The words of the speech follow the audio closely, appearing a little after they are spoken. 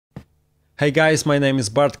Hey guys, my name is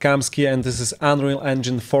Bart Kamski and this is Unreal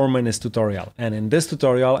Engine 4 minutes tutorial. And in this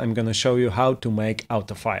tutorial I'm gonna show you how to make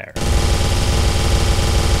autofire.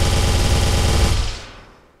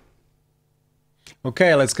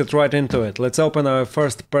 Okay, let's get right into it. Let's open our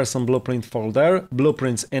first person blueprint folder,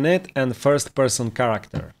 blueprints in it, and first person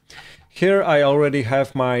character. Here I already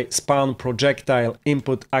have my spawn projectile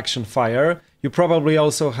input action fire. You probably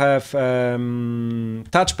also have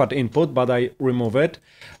touchpad input, but I remove it.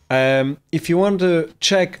 If you want to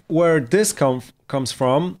check where this comes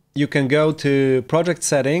from, you can go to project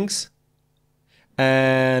settings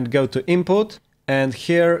and go to input, and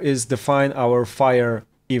here is define our fire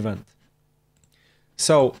event.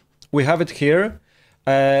 So we have it here.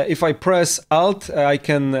 If I press Alt, I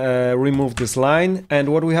can remove this line, and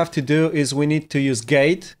what we have to do is we need to use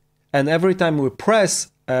gate, and every time we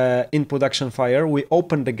press input action fire, we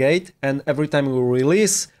open the gate, and every time we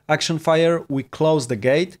release action fire, we close the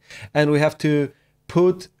gate, and we have to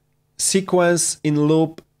put sequence in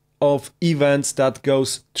loop of events that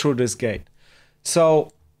goes through this gate.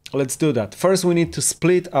 So let's do that. First we need to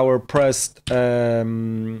split our pressed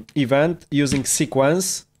event using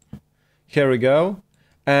sequence. Here we go.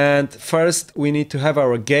 And first we need to have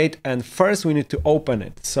our gate, and first we need to open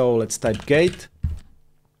it. So let's type gate.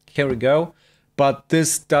 Here we go. But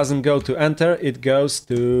this doesn't go to enter, it goes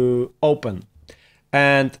to open.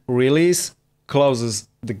 And release closes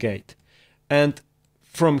the gate. And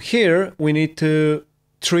from here we need to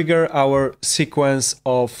trigger our sequence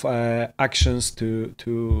of actions to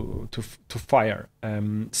fire.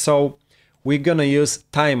 So we're gonna use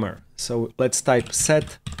timer. So let's type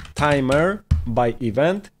set timer by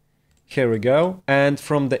event. Here we go. And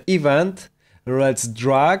from the event, let's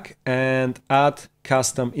drag and add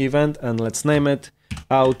custom event, and let's name it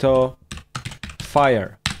auto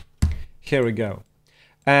fire. Here we go.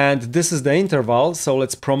 And this is the interval, so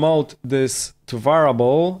let's promote this to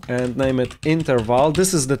variable and name it interval.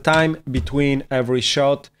 This is the time between every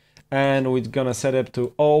shot, and we're gonna set it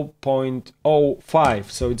to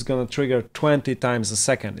 0.05, so it's gonna trigger 20 times a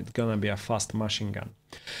second. It's gonna be a fast machine gun.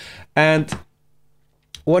 And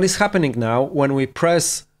what is happening now when we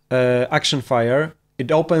press action fire,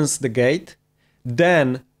 it opens the gate,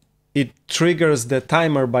 then it triggers the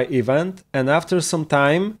timer by event, and after some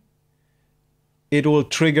time it will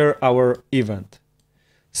trigger our event.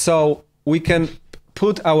 So we can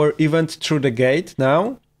put our event through the gate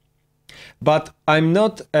now, but I'm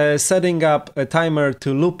not setting up a timer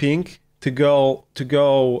to looping to go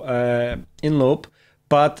in loop,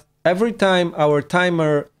 but every time our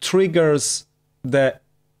timer triggers the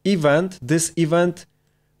event, this event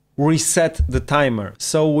reset the timer.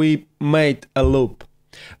 So we made a loop.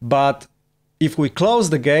 But if we close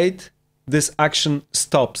the gate, this action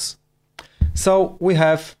stops. So we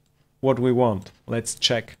have what we want. Let's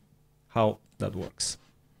check how that works.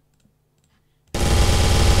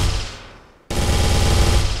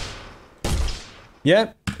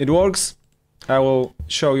 Yeah, it works. I will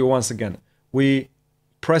show you once again. We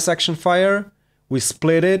press action fire, we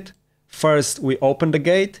split it. First we open the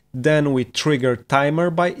gate, then we trigger timer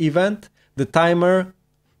by event. The timer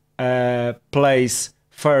plays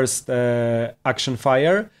first action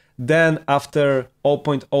fire, then after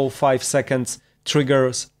 0.05 seconds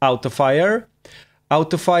triggers autofire.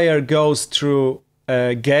 Autofire goes through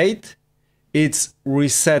a gate, it's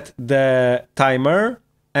reset the timer,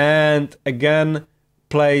 and again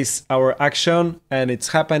plays our action, and it's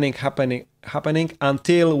happening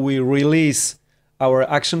until we release our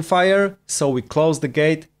action fire. So we close the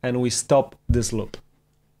gate and we stop this loop.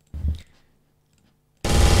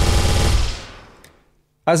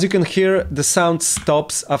 As you can hear, the sound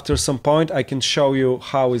stops after some point. I can show you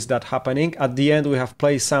how is that happening. At the end we have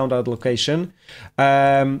play sound at location.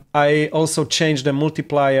 I also changed the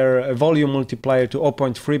multiplier, volume multiplier to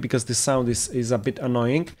 0.3 because the sound is a bit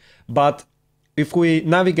annoying. But if we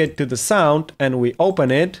navigate to the sound and we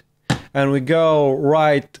open it and we go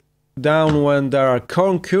right down when there are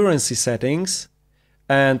concurrency settings,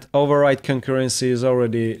 and override concurrency is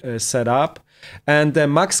already set up, and the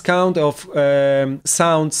max count of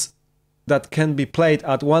sounds that can be played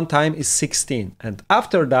at one time is 16, and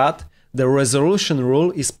after that the resolution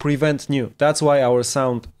rule is prevent new. That's why our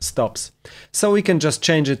sound stops. So we can just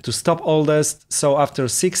change it to stop oldest, so after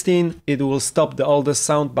 16 it will stop the oldest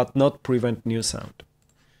sound but not prevent new sound.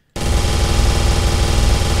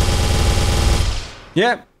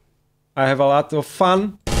 Yeah, I have a lot of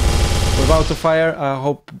fun with autofire. I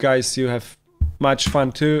hope guys you have much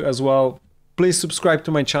fun too as well. Please subscribe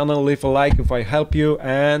to my channel, leave a like if I help you,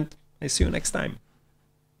 and I see you next time.